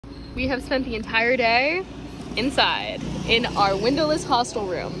We have spent the entire day inside in our windowless hostel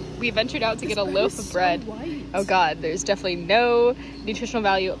room. We ventured out to get a loaf of bread. Oh god, there's definitely no nutritional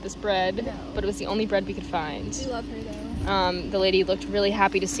value of this bread, but it was the only bread we could find. We love her though. The lady looked really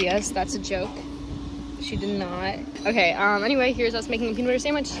happy to see us. That's a joke. She did not. Okay, anyway, here's us making a peanut butter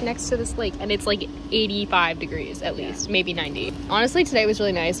sandwich next to this lake, and it's like 85 degrees at least, maybe 90. Honestly, today was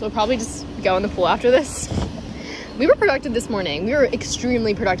really nice. We'll probably just go in the pool after this. We were productive this morning. We were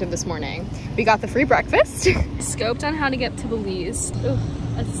extremely productive this morning. We got the free breakfast. Scoped on how to get to Belize. Ooh,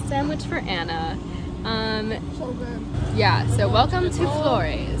 a sandwich for Anna. So good. Yeah, so welcome to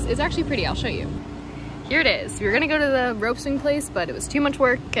Flores. It's actually pretty, I'll show you. Here it is. We were gonna go to the rope swing place, but it was too much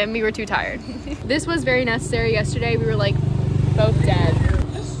work and we were too tired. This was very necessary. Yesterday we were like both dead.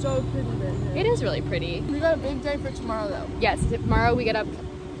 It's so pretty right here. It is really pretty. We got a big day for tomorrow though. Yes, tomorrow we get up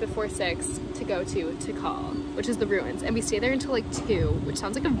before 6 to go to Tikal, which is the ruins, and we stay there until like 2, which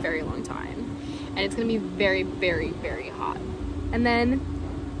sounds like a very long time, and it's gonna be very, very, very hot. And then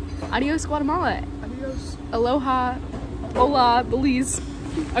adios Guatemala, Adios. aloha, hola Belize.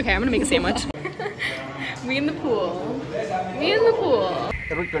 Okay, I'm gonna make a sandwich. We in the pool. We in the pool.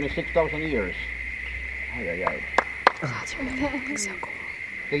 Every 26,000 years. That's really so cool.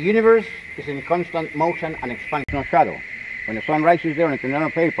 The universe is in constant motion and expansion. No shadow. When the sun rises there on a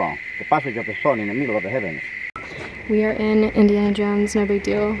Canadian paper, the passage of the sun in the middle of the heavens. We are in Indiana Jones, no big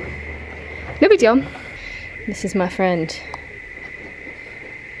deal. No big deal. This is my friend.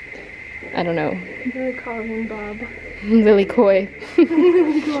 I don't know. Really call him Bob. Lily Coy.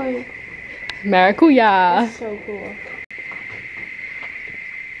 Lily Coy. Maracuya. That's so cool.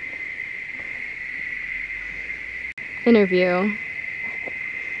 Interview.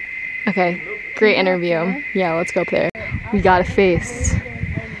 Okay, great interview. Yeah, let's go up there. We got a face.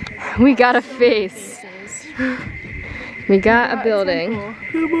 We got a face. We got a building.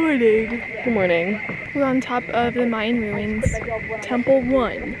 Good morning. Good morning. We're on top of the Mayan Ruins. Temple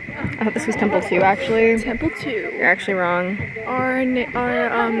 1. I thought this was Temple 2 actually. Temple 2. You're actually wrong. Our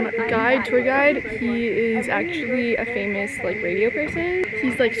tour guide, he is actually a famous like radio person.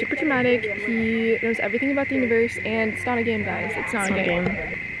 He's like super dramatic. He knows everything about the universe, and it's not a game, guys. It's not a game.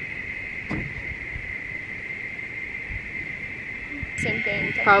 Same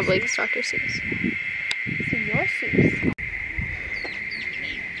thing. Probably Dr. Seuss. Senor Seuss.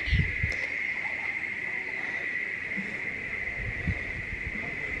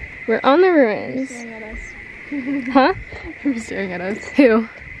 We're on the ruins. Staring at us. Huh? Who's staring at us? Who?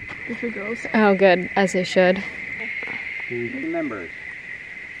 The 3 girls. Oh, good, as they should. Members.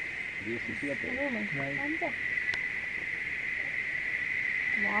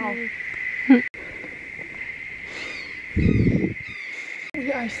 Wow.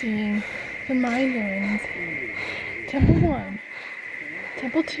 We are seeing the Mayan Ruins. Temple 1.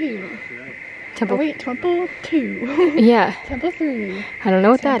 Temple 2. Temple. Oh wait, Temple 2. Yeah. Temple 3. I don't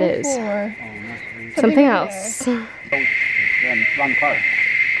know what that Temple is. 4. Something else. One part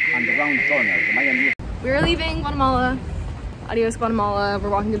on the round corner, the Mayan. We're leaving Guatemala. Adios Guatemala. We're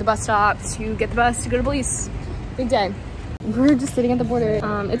walking to the bus stop to get the bus to go to Belize. Big day. We're just sitting at the border.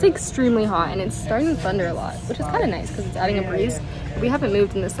 It's extremely hot and it's starting to thunder a lot, which is kind of nice because it's adding a breeze. We haven't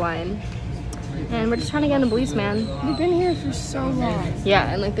moved in this line. And we're just trying to get into Belize, man. We've been here for so long.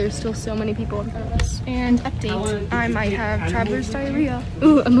 Yeah, and like there's still so many people in front of us. And update, I might have traveler's diarrhea.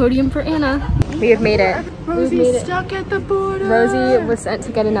 Ooh, Imodium for Anna. We have made it. Rosie's stuck at the border. Rosie was sent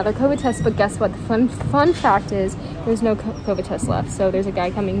to get another COVID test, but guess what? The fun fact is there's no COVID test left. So there's a guy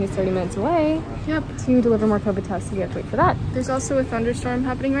coming who's 30 minutes away. Yep. To deliver more COVID tests, so we have to wait for that. There's also a thunderstorm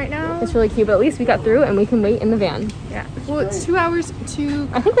happening right now. It's really cute, but at least we got through and we can wait in the van. Yeah. Well, it's 2 hours to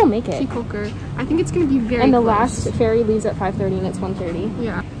I think we'll make it. Caulker. I think it's gonna be very And the close. last ferry leaves at 5:30 and it's 1:30.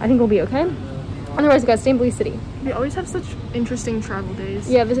 Yeah. I think we'll be okay. Otherwise, we gotta stay in Belize City. We always have such interesting travel days.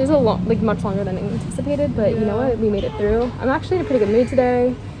 Yeah, this is much longer than anticipated, but you know what? We made it through. I'm actually in a pretty good mood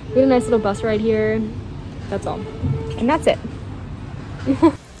today. We had a nice little bus ride here. That's all. And that's it.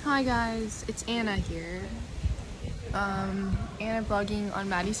 Hi guys, it's Anna here. Anna vlogging on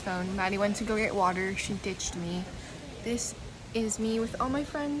Maddie's phone. Maddie went to go get water. She ditched me. This is me with all my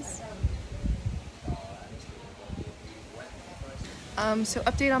friends. So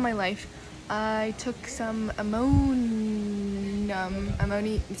update on my life. I took some it's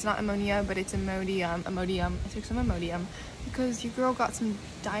not ammonia, but it's Imodium. I took some Imodium because your girl got some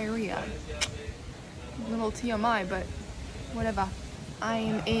diarrhea. A little TMI, but whatever. I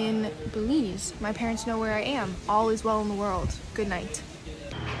am in Belize. My parents know where I am. All is well in the world. Good night.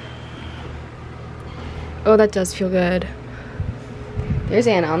 Oh, that does feel good. There's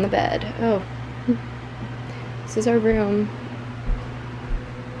Anna on the bed. Oh. This is our room.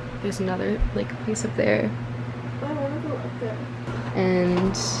 There's another like place up there. I want to go up there.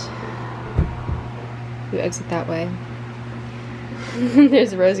 And we exit that way.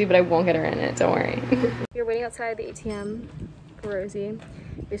 There's Rosie, but I won't get her in it, don't worry. We're waiting outside the ATM for Rosie.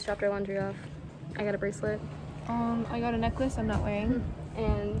 We just dropped our laundry off. I got a bracelet. I got a necklace I'm not wearing.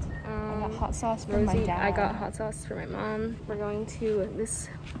 And I got hot sauce for Rosie, my dad. I got hot sauce for my mom. We're going to this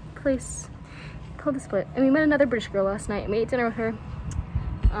place called The Split. And we met another British girl last night and we ate dinner with her.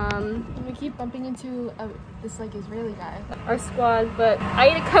 And we keep bumping into this like Israeli guy. Our squad, but I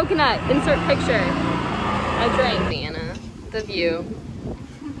ate a coconut. Insert picture. I drank. Anna, the view.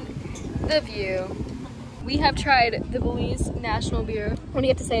 The view. We have tried the Belize National Beer. What do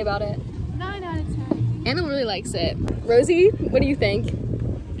you have to say about it? 9 out of 10. Anna really likes it. Rosie, what do you think?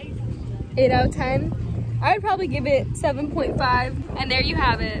 8 out of 10. I would probably give it 7.5. And there you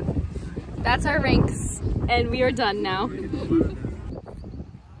have it. That's our ranks. And we are done now.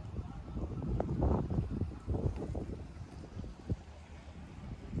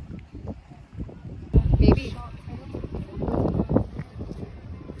 Maybe.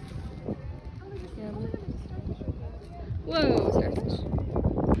 Whoa, starfish.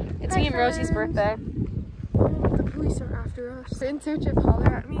 It's me and Rosie's birthday. The police are after us. They're in search of Holler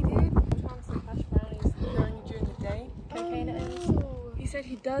at Me, dude. Found some hush brownies during the day. Cocaine it is. He said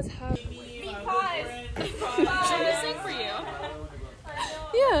he does have. Pause. Should I sing for you?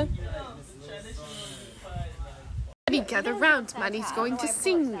 Yeah. Maddie, gather round. Maddie's going to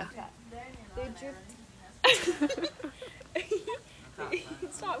sing.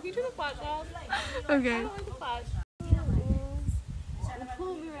 Stop. Can you turn the flash off? Okay. I don't like the flash.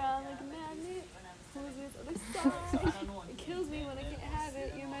 Pull me around like a magnet. Who's this other side? It kills me when I can't have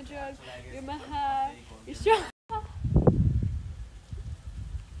it. You're my drug. You're my high. You're strong.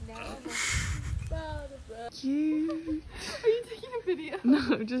 You. Are you taking a video?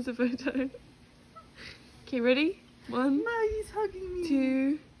 No, just a photo. Okay, ready? 1, Maggie's hugging me.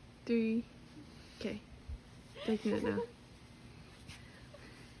 2, 3. Okay, taking it now.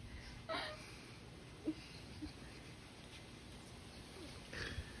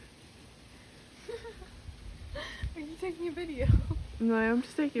 Are you taking a video? No, I'm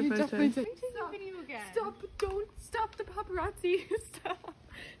just taking a photo. Taking a video again. Stop! Don't stop the paparazzi! Stop!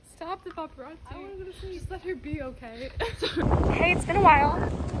 Stop the paparazzi! I want to just let her be, okay? Hey, it's been a while.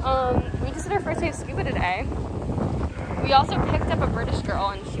 We just did our first day of scuba today. We also picked up a British girl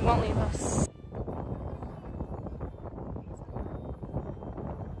and she won't leave us.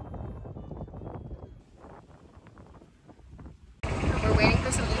 We're waiting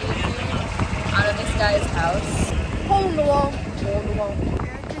for some Indian food out of this guy's house. Hole in the wall! Hole in the wall.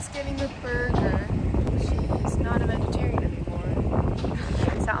 Erica's getting a burger. She's not a vegetarian anymore.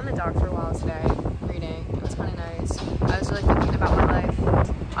 We sat on the dock for a while today, reading. It was kind of nice. I was really thinking about my life.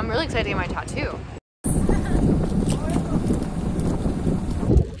 I'm really excited to get my tattoo.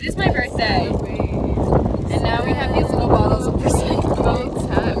 It is my birthday. And now we have these little bottles of percent.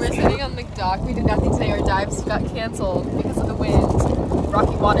 We're sitting on the dock. We did nothing today. Our dives got canceled because of the wind.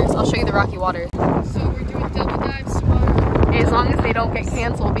 Rocky waters. I'll show you the rocky waters. So we're doing double dives tomorrow. As long as they don't get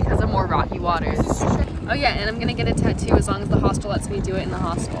canceled because of more rocky waters. Oh yeah, and I'm gonna get a tattoo as long as the hostel lets me do it in the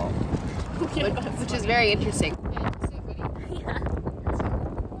hostel. Which is very interesting. Yeah.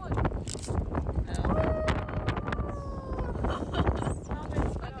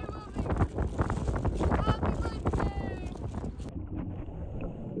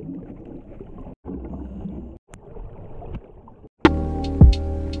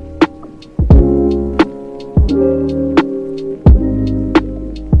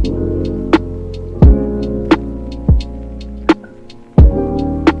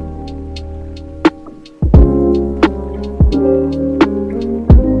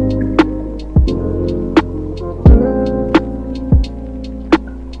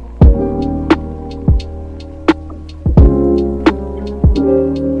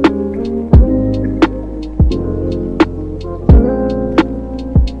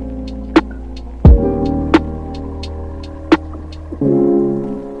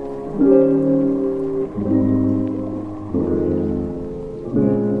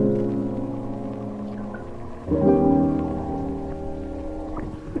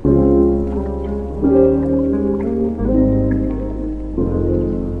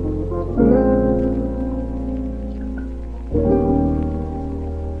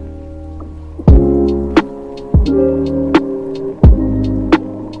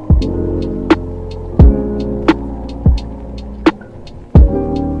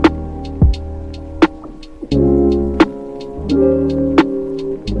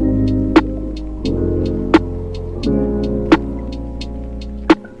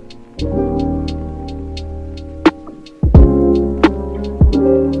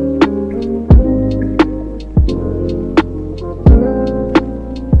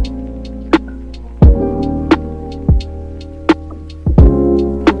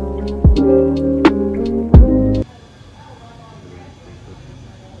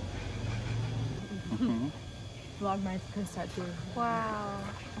 His tattoo. Wow.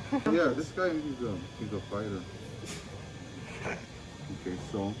 Yeah, this guy, he's a fighter. Okay,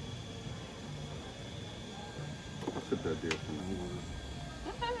 so I'll sit that there for now.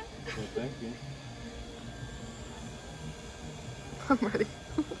 Well, thank you. I'm ready.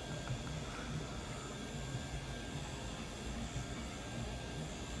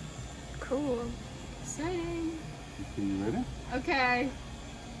 Cool. Exciting. Okay, you ready? Okay.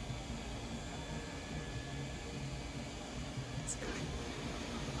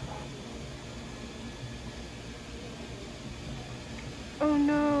 Oh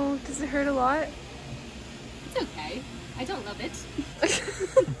no, does it hurt a lot? It's okay. I don't love it.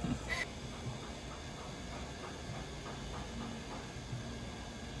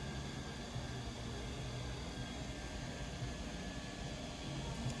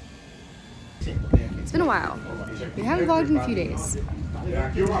 It's been a while. We haven't vlogged in a few days.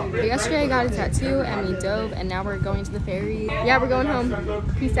 But yesterday I got a tattoo and we dove and now we're going to the ferry. Yeah, we're going home.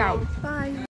 Peace out. Bye.